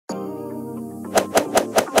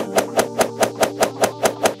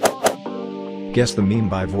Guess the meme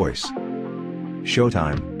by voice.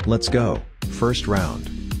 Showtime, let's go. First round.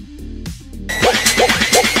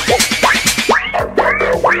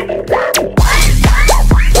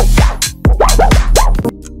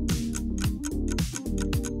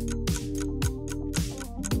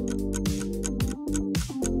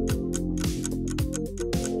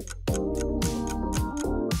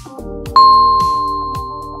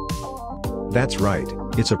 That's right,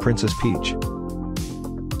 it's a Princess Peach.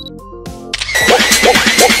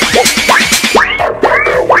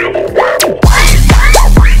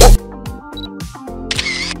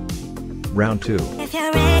 Round 2. If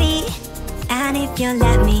you're ready, and if you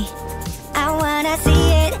let me, I wanna see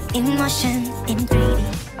it in motion, in 3D.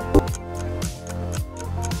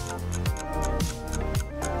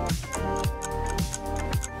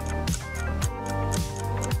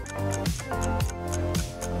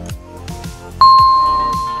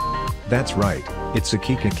 That's right, it's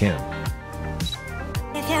Akika Kim.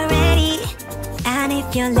 If you're ready, and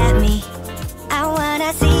if you let me, I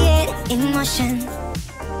wanna see it in motion.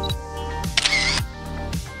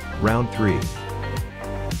 Round 3.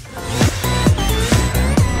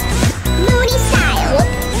 Moody style.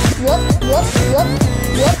 Whoop, whoop, whoop,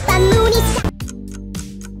 whoop, a moody style.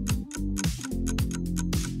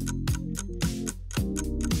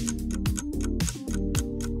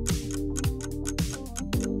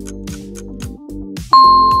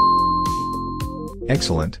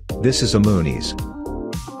 Excellent, this is a Moonies.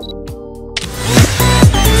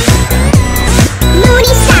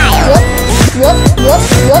 Moody style. Whoop, whoop,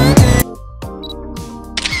 whoop.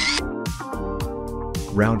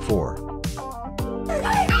 Round 4.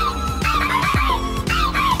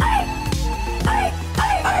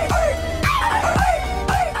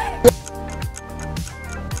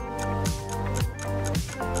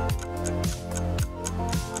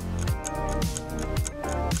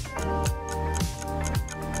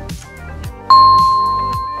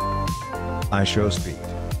 I show speed.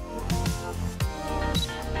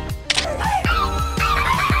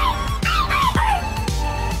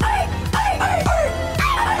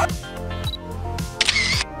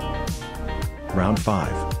 Round 5.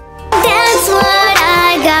 That's what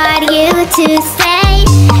I got you to say.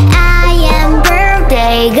 I am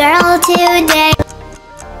birthday girl today.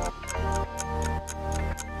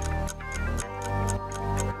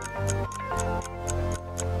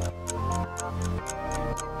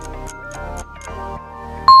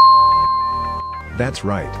 That's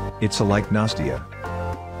right, it's a like Nastia.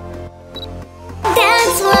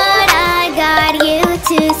 That's what I got you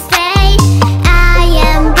to say. I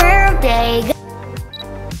am birthday girl.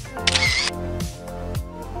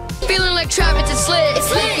 Feeling like Travis and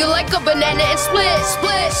Slit. You like a banana and split.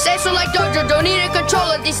 Say so like Dojo, don't need a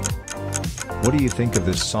control of these. What do you think of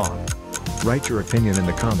this song? Write your opinion in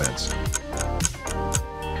the comments.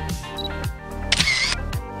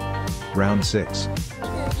 Round 6.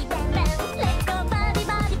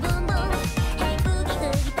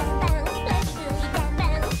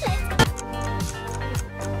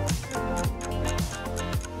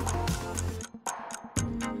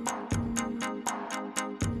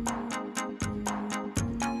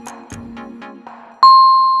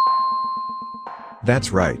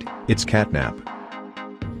 That's right, it's Catnap.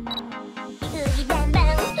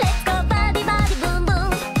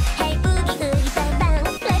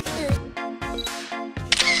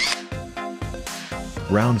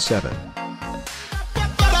 Round 7.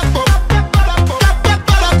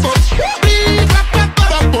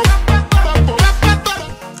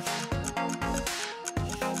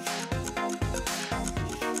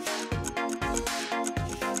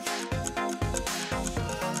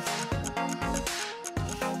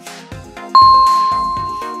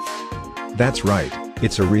 That's right,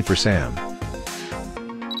 it's Aretha Sam.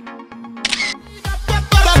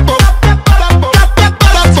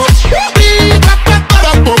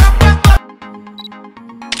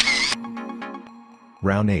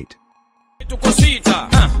 Round 8. Tu cosita,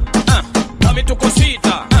 dame tu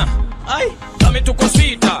cosita, ay, dame tu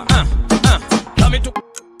cosita, dame tu.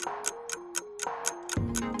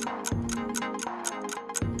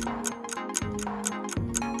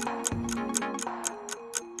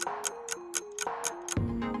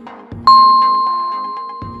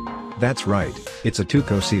 That's right, it's a Tu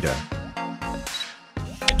Cosita.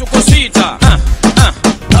 Tu cosita,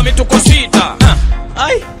 dame tu cosita,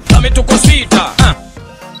 ay, dame tu cosita.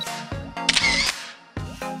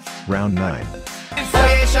 Round 9.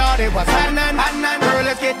 Say, shorty, what's happening? Girl,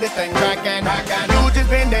 let's get this thing crackin'. You just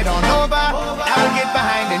bend it on over. I will get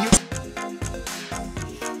behind and you.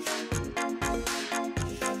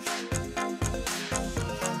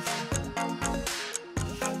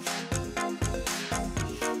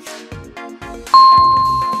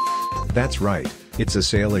 That's right, it's a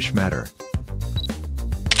Salish matter.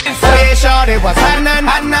 Hey shorty, what's happening?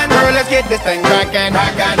 Girl, let's get this thing crackin'.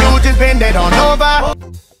 You just bend it on over.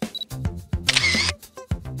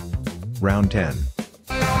 Round 10.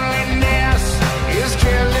 Loneliness is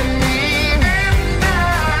killing me.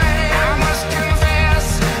 I must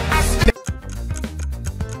confess.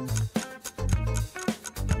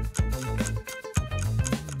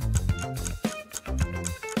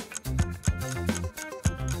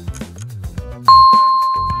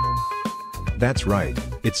 That's right,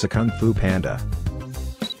 it's a Kung Fu Panda.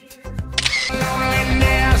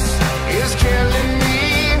 Loneliness is killing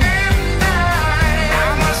me.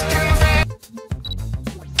 I must confess.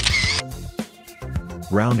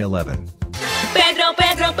 Round 11. Pedro,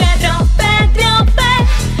 Pedro, Pedro, Pedro,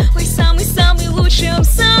 Pedro. We sami lučim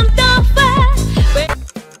Santa Fe.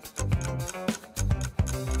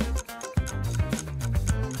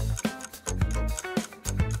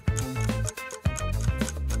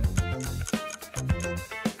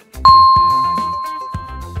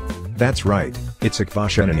 That's right, it's a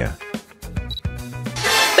Kvashenia.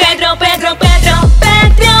 Pedro, Pedro, Pedro,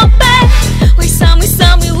 Pedro, Pedro. We sami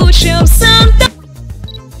lučim Santa Fe.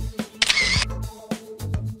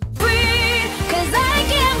 Cause I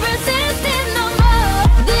can't resist it no more.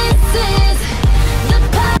 This is the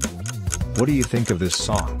part. What do you think of this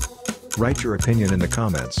song? Write your opinion in the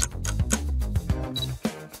comments.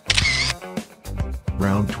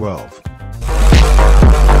 Round 12.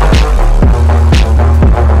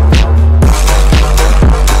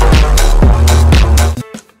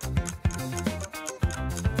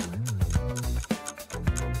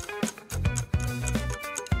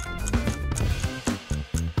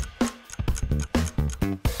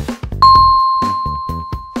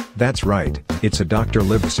 That's right, it's a Dr.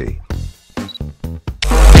 Livesey.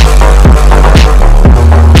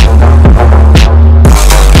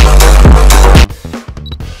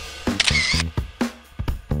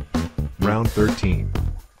 Round 13.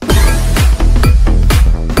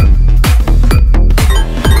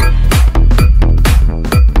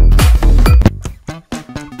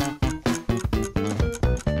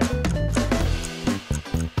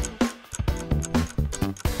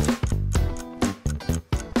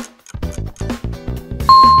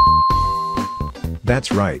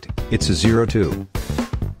 That's right, it's a 02.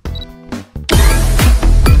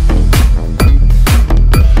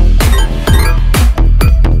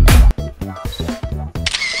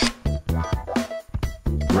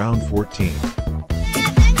 Round 14.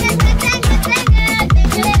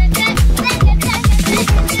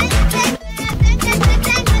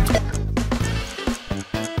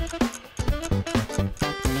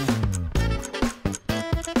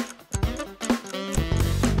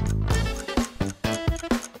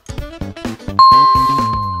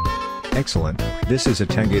 Excellent, this is a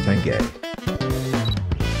Tenge.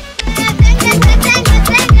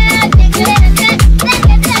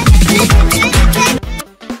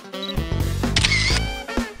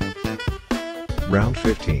 Round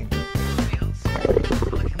 15.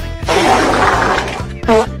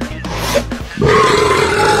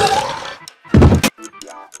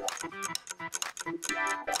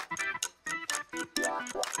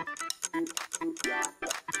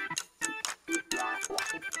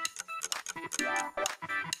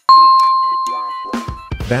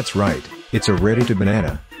 That's right, it's a ready to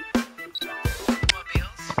banana.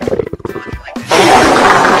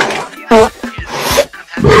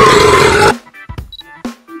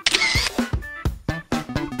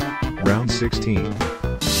 Round 16.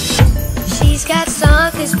 She's got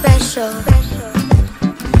something special.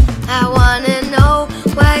 I wanna know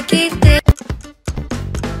why keep this.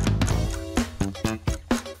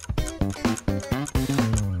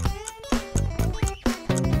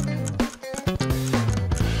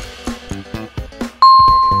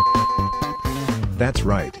 That's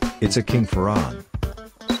right, it's a King Ferran.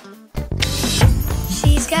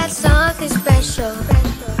 She's got something special.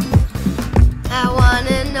 I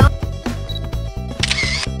wanna know.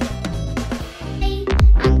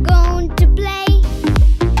 I'm going to play.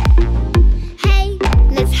 Hey,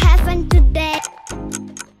 let's have fun today.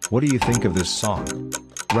 What do you think of this song?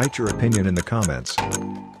 Write your opinion in the comments.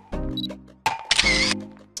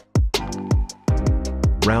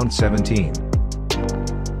 Round 17.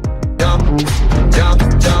 Jump, jump,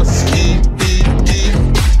 jump, ski, beep, beep.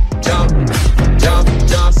 Jump, jump,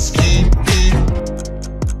 jump, ski, beep.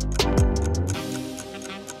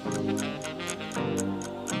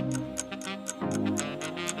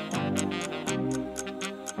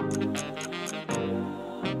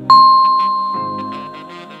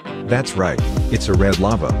 That's right, it's a red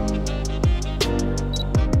lava.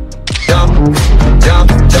 Jump, jump,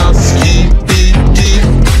 jump, ski, beep,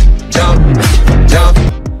 beep, jump, jump.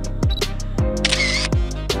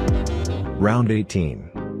 Round 18.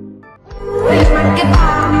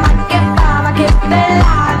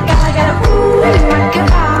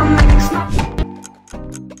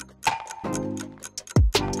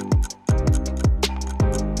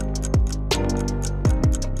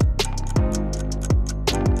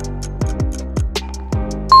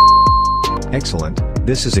 Excellent,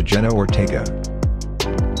 this is a Jenna or Tenge.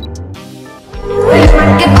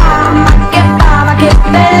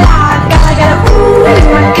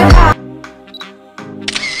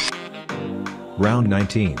 Round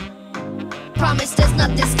 19. Promise there's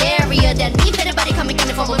nothing scarier than me. If anybody coming in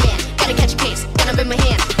from a man, gotta catch a case, gonna be my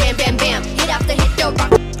hand. Bam, bam, bam, hit after hit, don't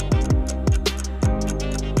rock.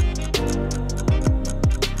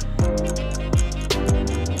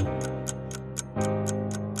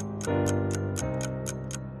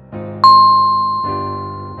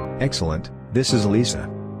 Excellent, this is Elsa.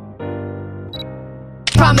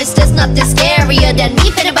 Promise there's nothing scarier than me.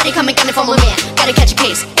 If anybody coming in from a man, gotta catch a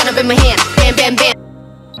case, gonna be my hand. Bam, bam, bam.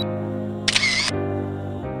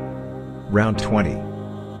 Round 20.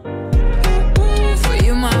 For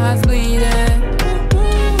you my heart's bleeding.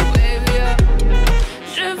 Baby,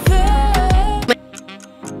 je veux.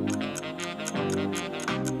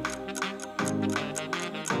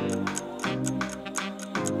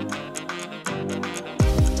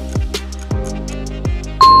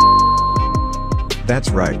 That's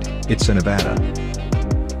right, it's a Nevada.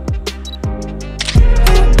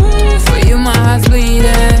 For you my heart's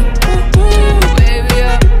bleeding. Baby,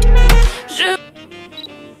 je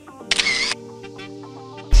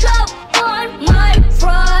Shop on my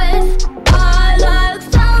fries. I like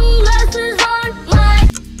sunglasses on my.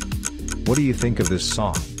 What do you think of this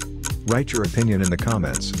song? Write your opinion in the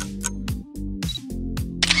comments.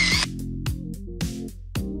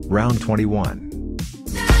 Round 21.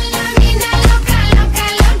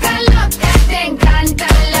 Te encanta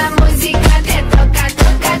la música, te toca,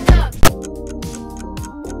 toca, toca.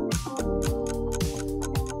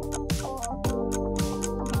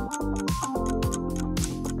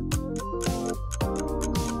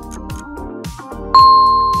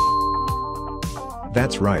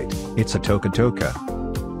 That's right, it's a Toka Toka.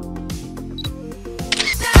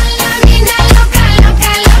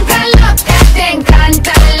 Te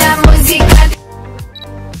encanta la música.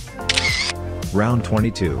 Round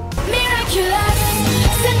 22. Miraculous,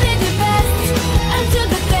 simply the best. Until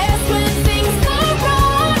the best when things go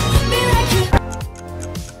wrong. Miraculous.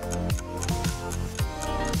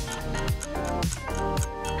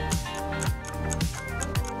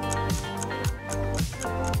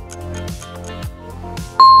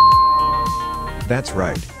 That's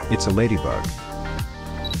right, it's a ladybug.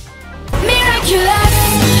 Miraculous,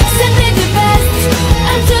 simply the best.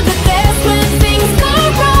 Until the best when things go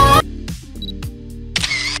wrong.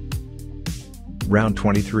 Round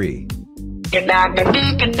 23.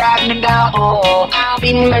 Gegagedigedagedago. I've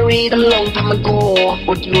been married a long time ago.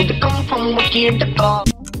 Would you to come from what year to go?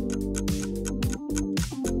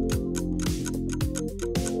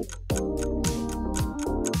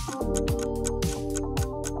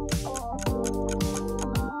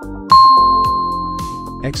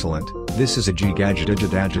 Excellent, this is a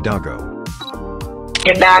Gegagedigedagedago.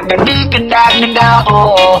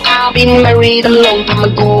 Gegagedigedagedago. I've been married a long time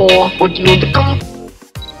ago. Would you to come?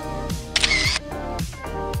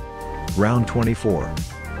 Round 24.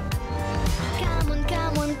 Come on,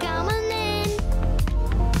 come on, come on in.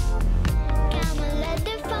 Come on, let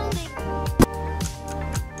the fun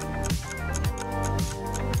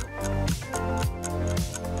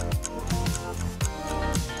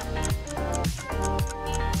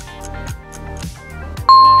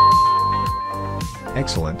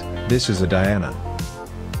Excellent, this is a Diana.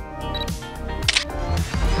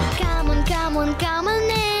 Come on, come on, come on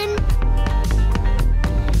in.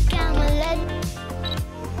 Come on, let.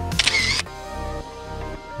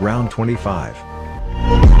 Round 25.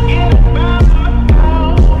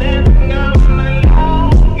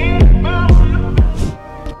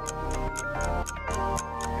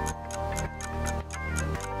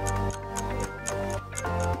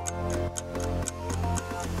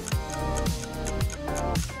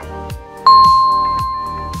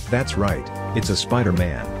 That's right, it's a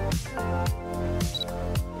Spider-Man.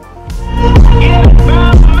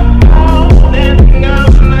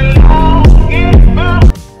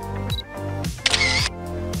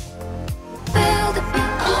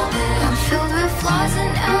 I'm filled with flaws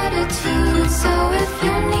and attitudes, so if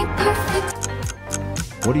you need perfect.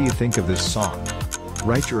 What do you think of this song?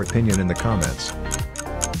 Write your opinion in the comments.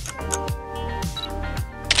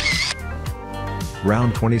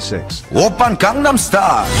 Round 26. Oppan Gangnam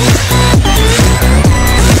Style.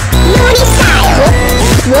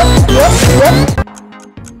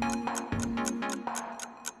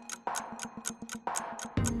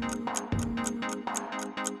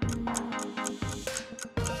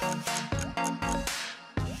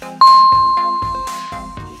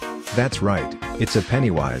 That's right, it's a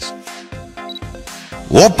Pennywise.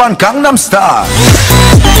 Oppan Gangnam Style.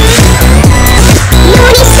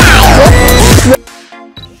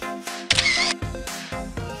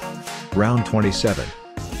 Round 27.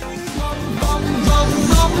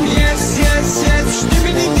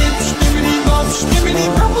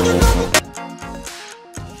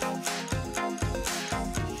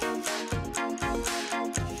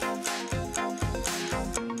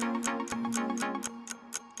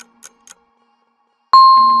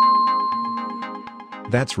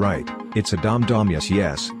 That's right, it's a Dom Dom yes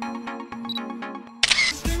yes.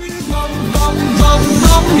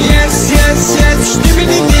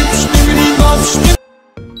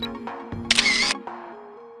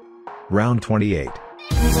 Round 28. Hey,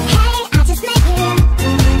 I just met you,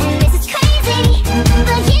 and this is crazy,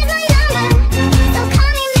 but here's my number, so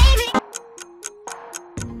call me maybe.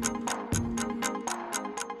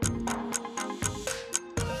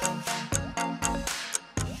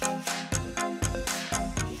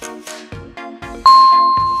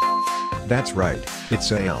 That's right,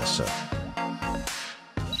 it's a Elsa. Hey,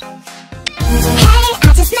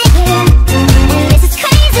 I just met you, and this is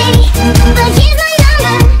crazy, but here's my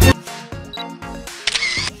number.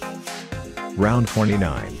 Round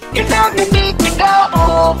 29. You got me beat to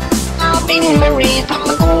go. I've been married from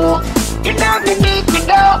the go. You got me beat to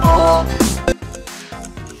go.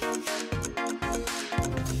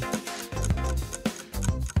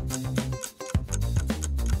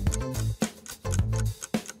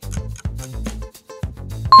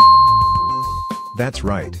 That's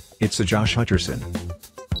right, it's a Josh Hutcherson.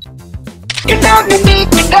 You got me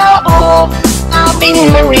beat to go. I've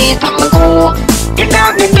been married from the go. You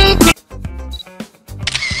got me beat to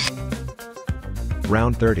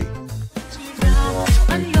Round 30.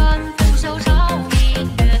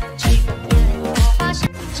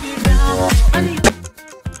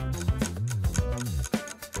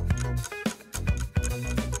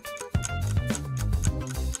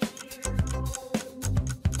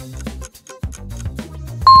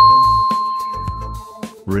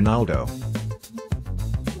 Ronaldo.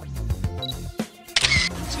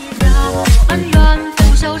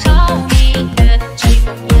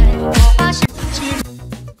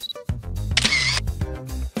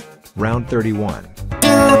 Round 31.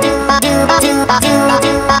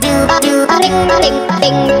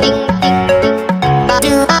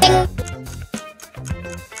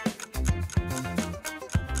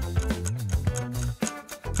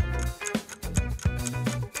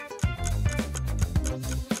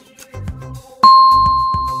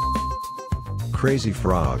 Crazy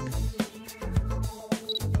Frog.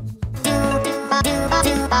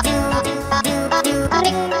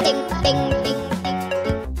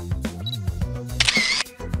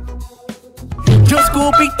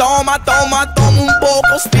 Scooby, toma, toma, toma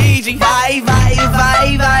poco speedy. Vai, vai,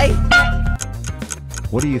 vai, vai.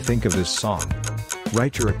 What do you think of this song?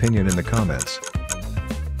 Write your opinion in the comments.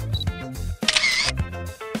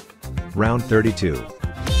 Round 32.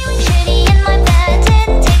 Shitty in my bed,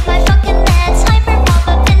 didn't take my fucking meds. Hyper pop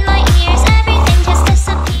up in my ears, everything just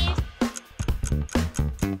disappears.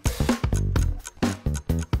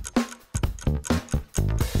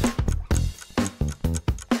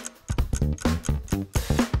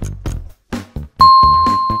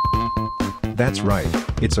 That's right,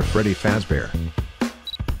 it's a Freddy Fazbear.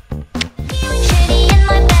 Shitty in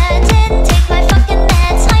my bed, didn't take my fucking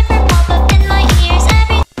meds. Hyper pop up in my ears,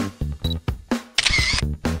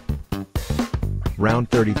 Round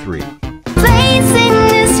 33. place in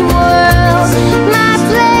this world, my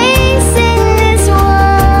place in this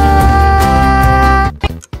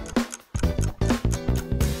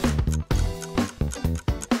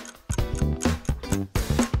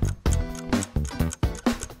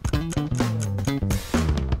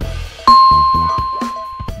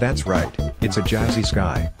That's right, it's a Jazzy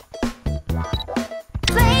Sky.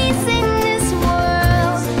 place in this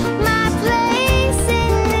world, my place in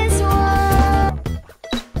this world.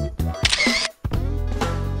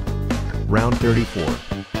 Round 34.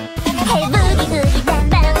 Hey boogie boogie bam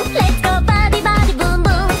bam, let's go body body boom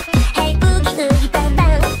boom. Hey boogie boogie bam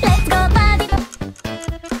bam, let's go body.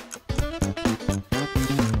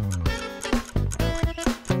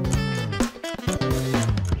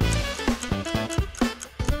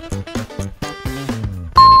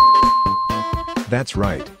 That's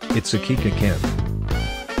right, it's a Kika Kim.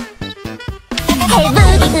 Hey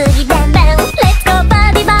boogie oogie bam bam, let's go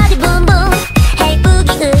body body boom boom. Hey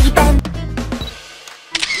boogie oogie bam.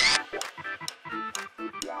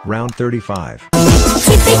 Round 35.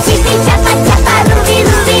 Chippy chippy chappa chappa, ruby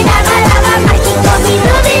ruby lava lava, makikomi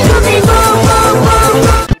ruby ruby boom boom boom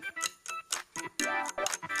boom.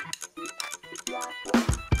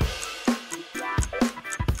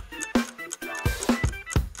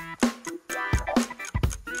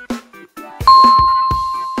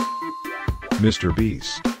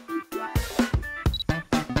 MrBeast.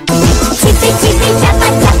 Chippy chippy chappa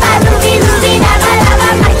chappa, ruby ruby lava lava,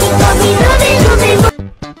 makikomi ruby ruby boom.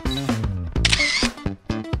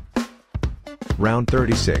 Round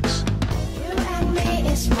 36. You and me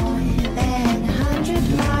is more than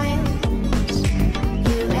 100 miles.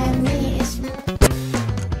 You and me is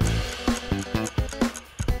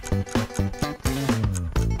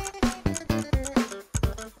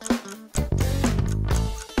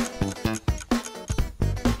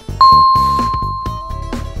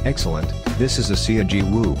Excellent, this is a G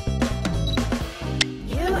Woo.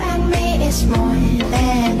 You and me is more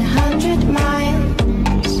than 100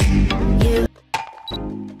 miles. You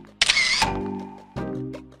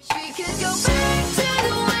We could go back to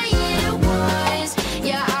the way it was.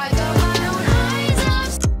 Yeah, I got my own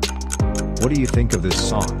eyes. What do you think of this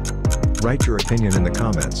song? Write your opinion in the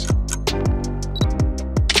comments.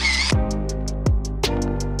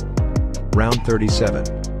 Round 37.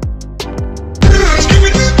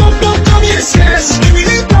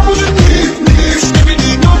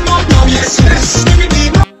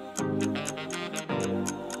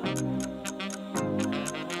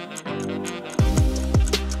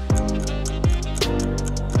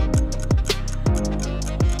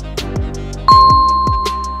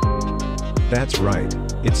 That's right,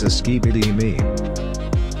 it's a skibidi meme.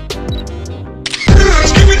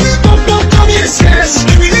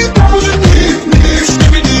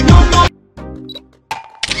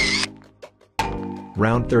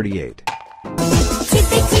 Round 38.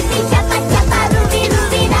 chippy chippy chappa chappa, ruby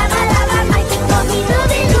ruby lava lava, makikomi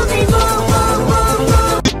ruby ruby boom boom boom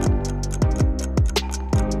boom.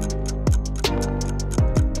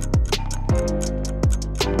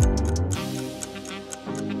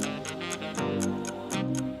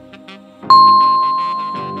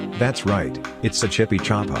 That's right, it's a chippy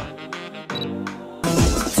choppa.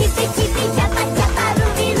 Chippy chippy chappa chappa,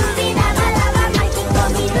 ruby ruby lava lava,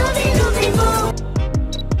 makikomi ruby ruby boom.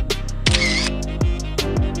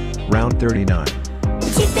 Round 39.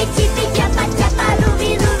 Chippy chippy chappa chappa, ruby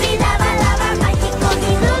ruby lava lava,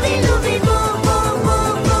 makikomi ruby ruby boom boom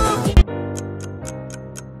boom boom.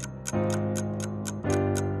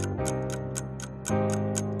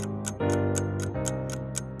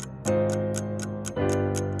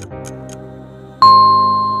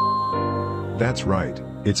 That's right,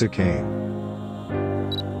 it's a cane.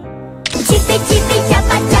 Chippy chippy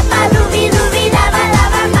chappa chappa, ruby ruby lava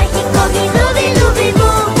lava, makikomi ruby ruby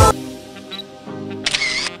boom boom.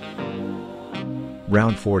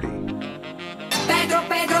 Round 40. Pedro,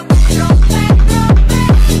 Pedro, Pedro, Pedro,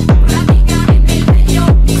 la amiga en el medio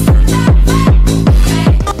dice la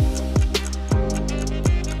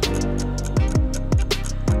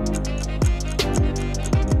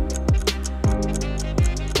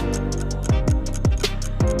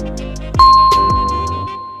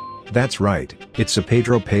That's right, it's a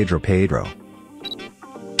Pedro Pedro Pedro. Pedro,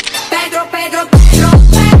 Pedro, Pedro,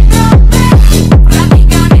 Pedro, la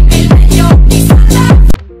amiga en el medio dice la.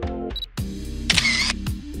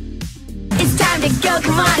 It's time to go,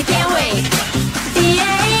 come on, I can't wait.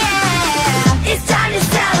 Yeah, yeah, it's time to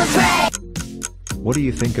celebrate. What do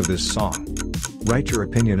you think of this song? Write your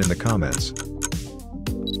opinion in the comments.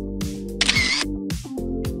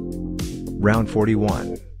 Round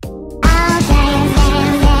 41. I'll dance,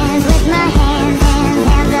 dance, dance with my hands, hands,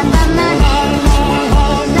 hands above my head, head,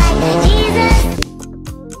 head, like Jesus.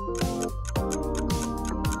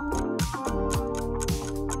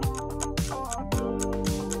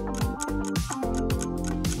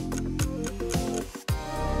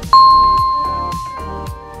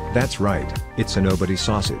 That's right, it's a nobody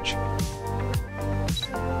sausage.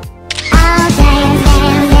 I'll dance,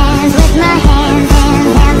 dance, dance with my hands,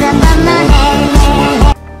 hands, hands above my head, head,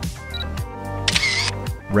 head.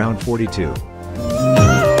 Round 42.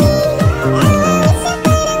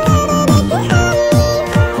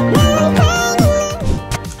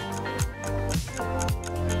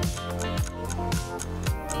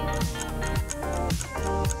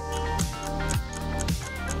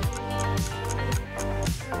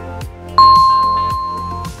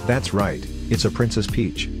 That's right, it's a Princess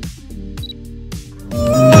Peach.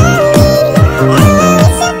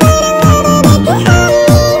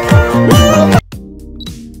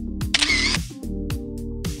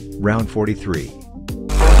 43.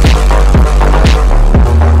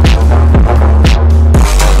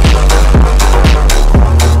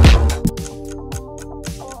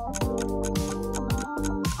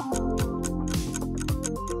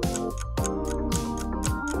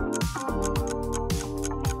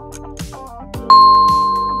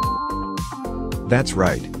 That's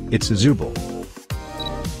right, it's a Zooble.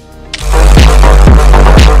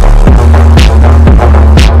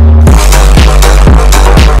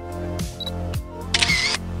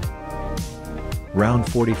 Round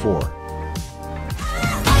 44.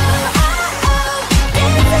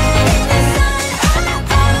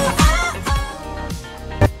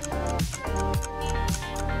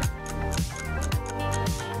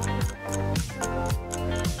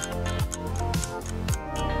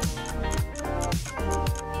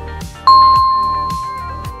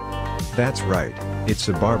 That's right, it's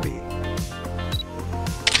a Barbie.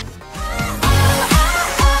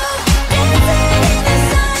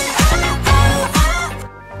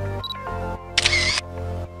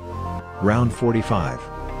 Round 45.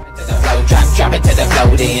 To the flow, drop it to the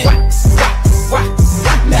flow then.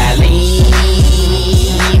 Now lean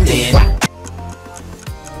then.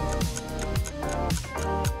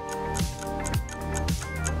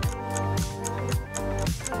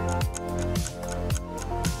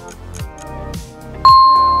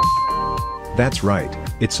 That's right,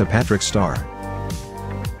 it's a Patrick Star. To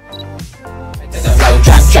the flow,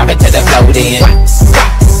 drop it to the flow then.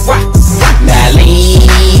 Now lean.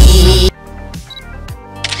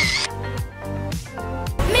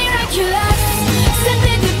 Miraculous,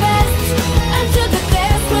 simply the best, until the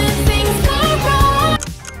best when things go wrong.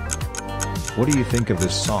 What do you think of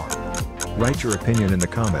this song? Write your opinion in the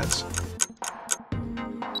comments.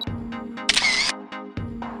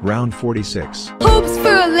 Round 46. Hopes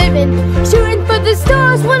for a living, shooting for the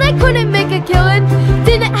stars when I couldn't make a killing.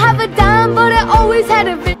 Didn't have a dime, but I always had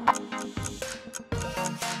a vision.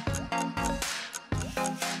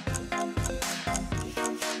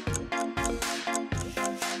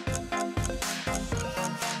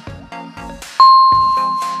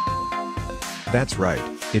 That's right,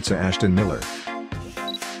 it's a Ashton Miller.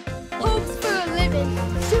 Hopes for a living,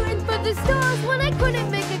 shooting for the stars when I couldn't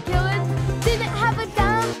make a killing. Didn't have a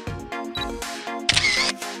dime.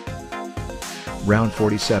 Round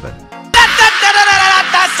 47.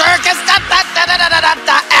 Circus,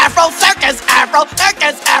 Afro circus, Afro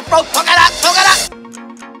circus, Afro. Hook it up, hook it up.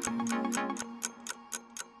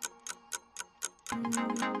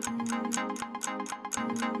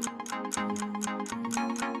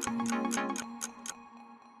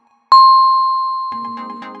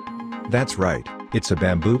 That's right, it's a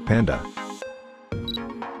bamboo panda.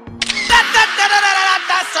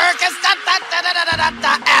 Circus,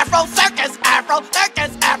 Afro circus, Afro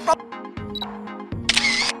circus, Afro.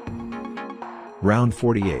 Round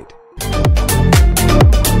 48.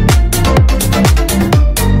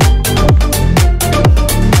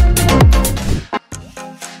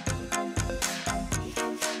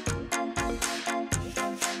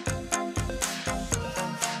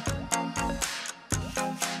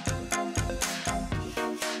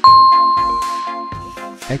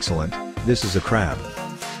 Excellent, this is a crab.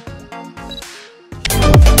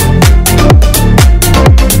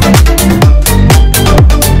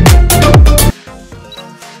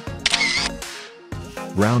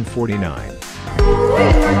 Round 49.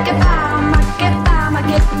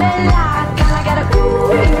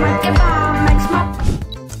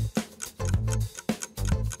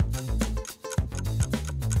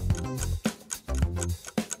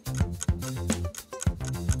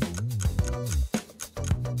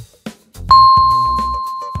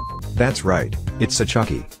 That's right, it's a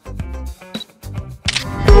Chucky.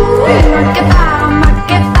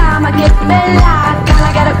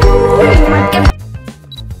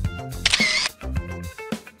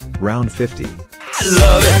 Round 50. I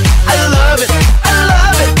love it, I love it, I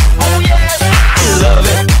love it, oh yes. I love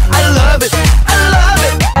it, I love it, I love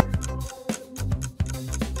it.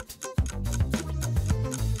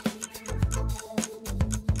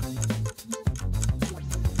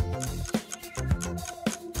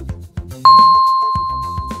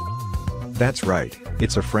 That's right,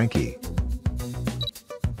 it's a Frankie.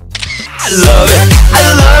 I love it,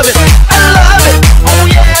 I love it, I love it, oh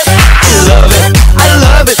yes. I love it, I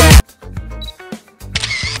love it.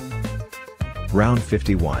 Round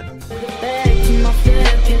 51. Back to my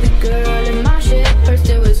flip, you're the girl in my shit. First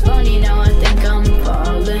it was funny, now I think I'm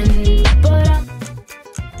falling. But I'm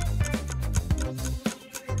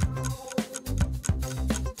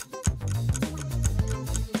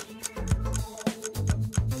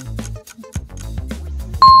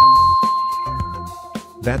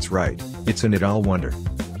That's right, it's an Idol wonder.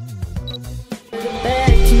 Back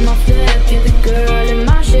to my flip, you're the girl in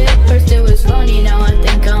my ship. First it was funny, now I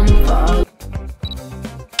think I'm fall.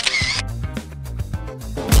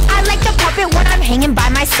 I like the puppet when I'm hanging by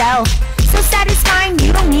myself. So satisfying,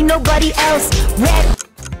 you don't need nobody else. Red.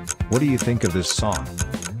 What do you think of this song?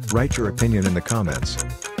 Write your opinion in the comments.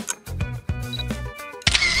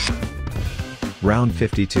 Round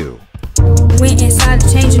 52. Went inside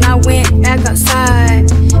to change and I went back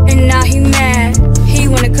outside. And now he mad, he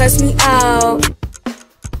wanna cuss me out.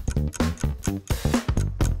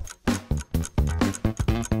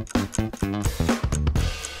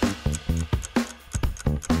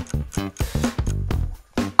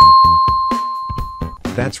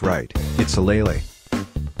 That's right, it's a Lele.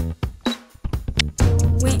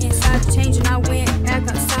 Went inside to change and I went back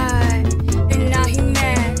outside. And now he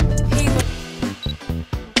mad, he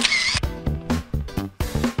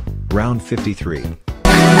Round 53.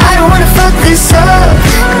 I don't wanna fuck this up.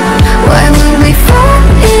 Why would we fall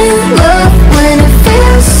in love when it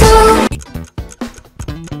feels so?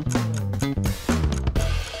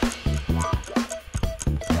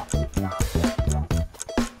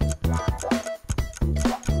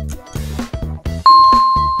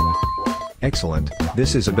 Excellent,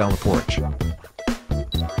 this is Isabella Porch. I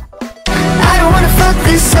don't wanna fuck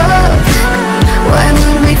this up. Why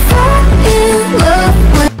would we fall in love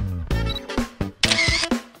when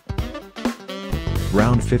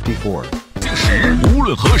Round 54. 时无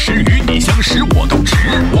论何时与你相识我都值，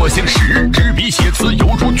我姓石，执笔写词犹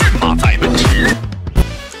如骏马在奔驰。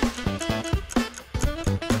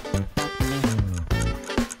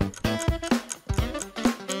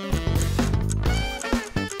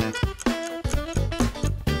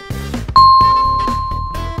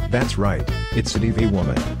 That's right, it's a DV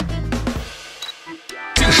woman.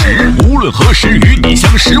 姓石，无论何时与你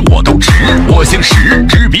相识我都值，我姓石，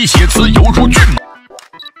执笔写词犹如骏马。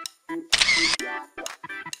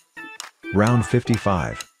 Round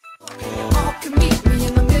 55.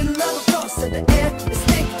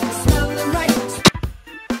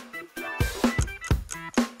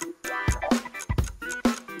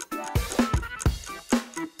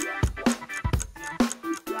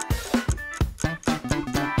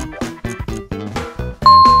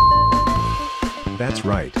 That's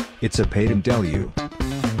right, it's a paid deluge.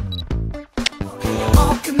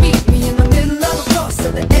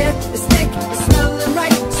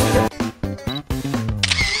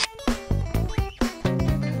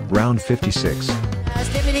 Round 56.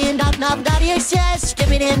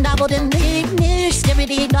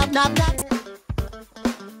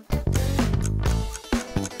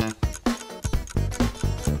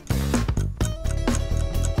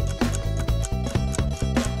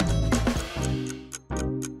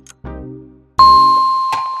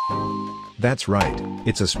 That's right,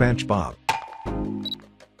 it's a SpongeBob.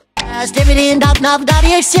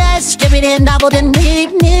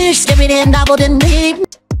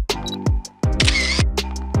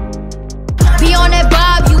 be on that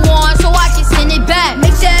vibe you want, so I can send it back.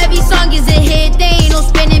 Make sure every song is a hit, they ain't no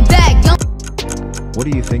spinning back. What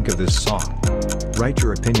do you think of this song? Write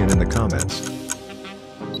your opinion in the comments.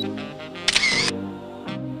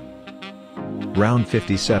 Round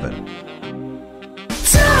 57.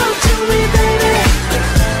 talk to me, baby?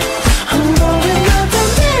 I'm rolling up the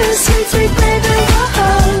mirrors, sweet baby.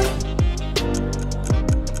 Whoa.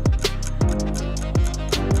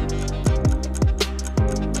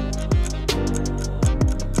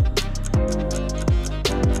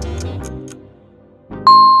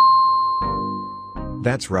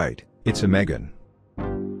 That's right, it's a Megan.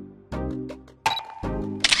 Talk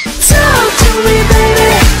to me, baby.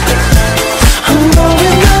 I'm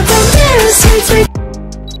rolling up the mirrors, sweet.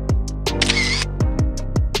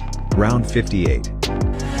 Round 58.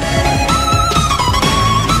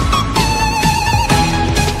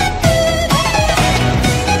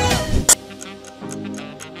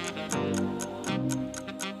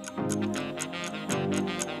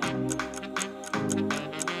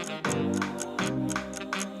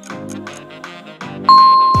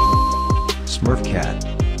 Smurf Cat.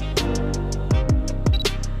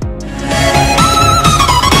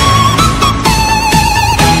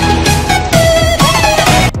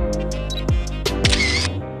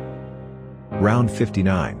 Round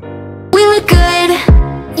 59. We look good,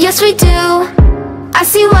 yes we do. I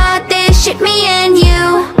see what they ship me and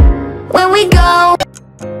you when we go.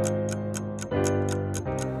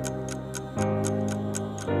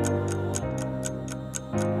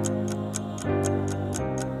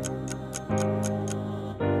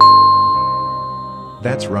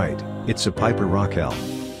 That's right, it's a Piper Raquel.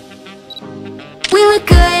 We look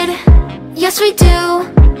good, Yes we do.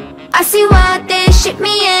 I see what they ship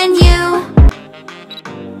me and you.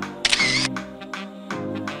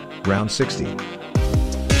 Round 60.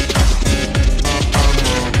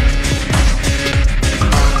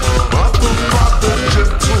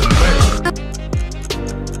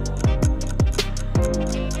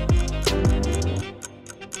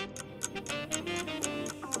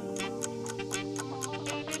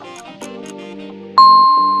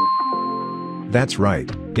 That's right,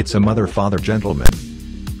 it's a mother-father gentleman.